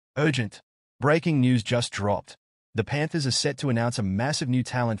Urgent. Breaking news just dropped. The Panthers are set to announce a massive new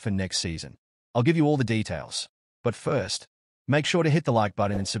talent for next season. I'll give you all the details. But first, make sure to hit the like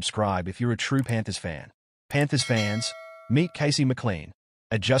button and subscribe if you're a true Panthers fan. Panthers fans, meet Casey McLean.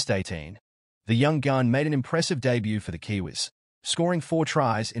 At just 18, the young gun made an impressive debut for the Kiwis, scoring 4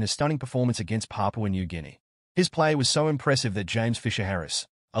 tries in a stunning performance against Papua New Guinea. His play was so impressive that James Fisher-Harris,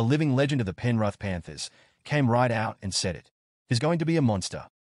 a living legend of the Pernith Panthers, came right out and said it. He's going to be a monster.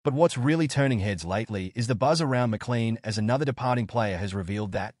 But what's really turning heads lately is the buzz around McLean, as another departing player has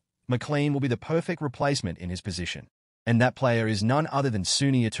revealed that McLean will be the perfect replacement in his position. And that player is none other than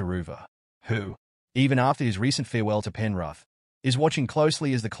Sunia Turuva, who, even after his recent farewell to Penrith, is watching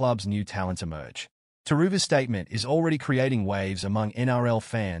closely as the club's new talents emerge. Turuva's statement is already creating waves among NRL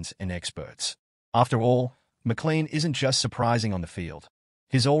fans and experts. After all, McLean isn't just surprising on the field.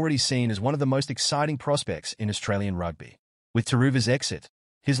 He's already seen as one of the most exciting prospects in Australian rugby. With Turuva's exit,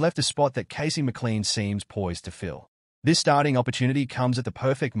 he's left a spot that Casey McLean seems poised to fill. This starting opportunity comes at the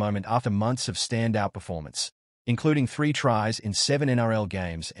perfect moment after months of standout performance, including 3 tries in 7 NRL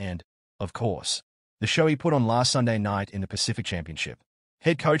games and, of course, the show he put on last Sunday night in the Pacific Championship.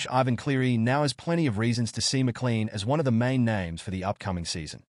 Head coach Ivan Cleary now has plenty of reasons to see McLean as one of the main names for the upcoming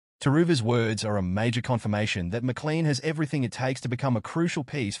season. Turuva's words are a major confirmation that McLean has everything it takes to become a crucial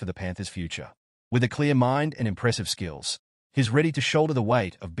piece for the Panthers' future. With a clear mind and impressive skills, he's ready to shoulder the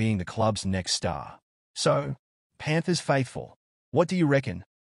weight of being the club's next star. So, Panthers faithful, what do you reckon?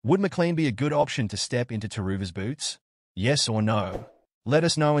 Would McLean be a good option to step into Turuva's boots? Yes or no? Let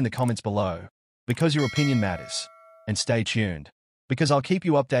us know in the comments below, because your opinion matters. And stay tuned, because I'll keep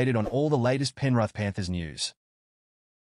you updated on all the latest Penrith Panthers news.